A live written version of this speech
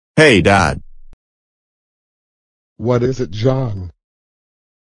Hey Dad, What is it, John?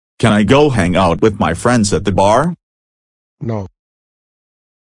 can I go hang out with my friends at the bar? No,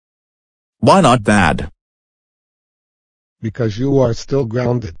 Why not Dad? because you are still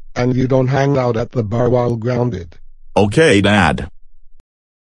grounded, and you don't hang out at the bar while grounded. Okay Dad.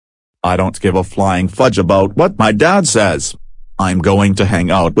 I don't give a flying fudge about what my dad says. I'm going to hang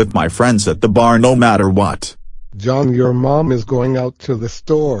out with my friends at the bar no matter what. John, your mom is going out to the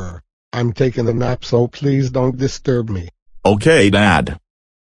store. I'm taking a nap, so please don't disturb me. Okay Dad.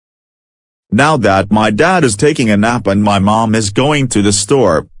 Now that my dad is taking a nap and my mom is going to the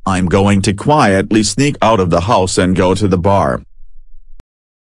store, I'm going to quietly sneak out of the house and go to the bar.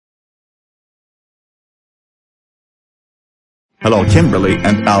 Hello Kimberly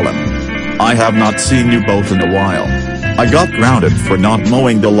and Alan. I have not seen you both in a while. I got grounded for not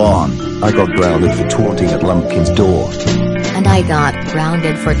mowing the lawn. I got grounded for taunting at Lumpkin's door. And I got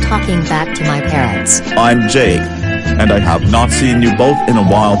grounded for talking back to my parents. I'm Jake. And I have not seen you both in a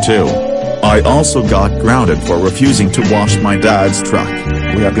while too. I also got grounded for refusing to wash my dad's truck.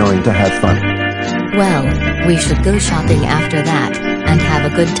 We are going to have fun. Well, we should go shopping after that, and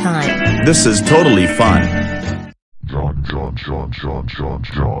have a good time. This is totally fun. John.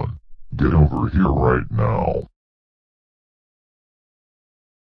 Get over here right now.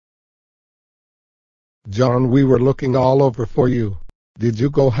 John, we were looking all over for you. Did you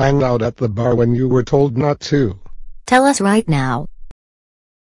go hang out at the bar when you were told not to? Tell us right now.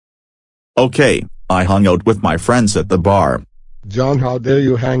 Okay, I hung out with my friends at the bar. John, how dare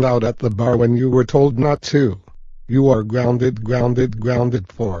you hang out at the bar when you were told not to? You are grounded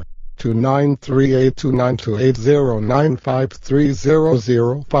for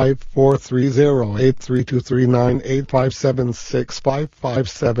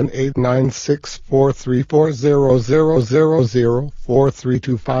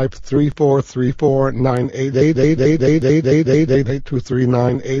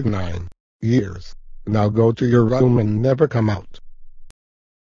years. Now go to your room and never come out.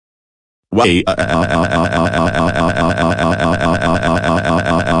 Wait.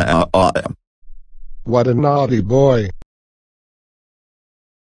 What a naughty boy.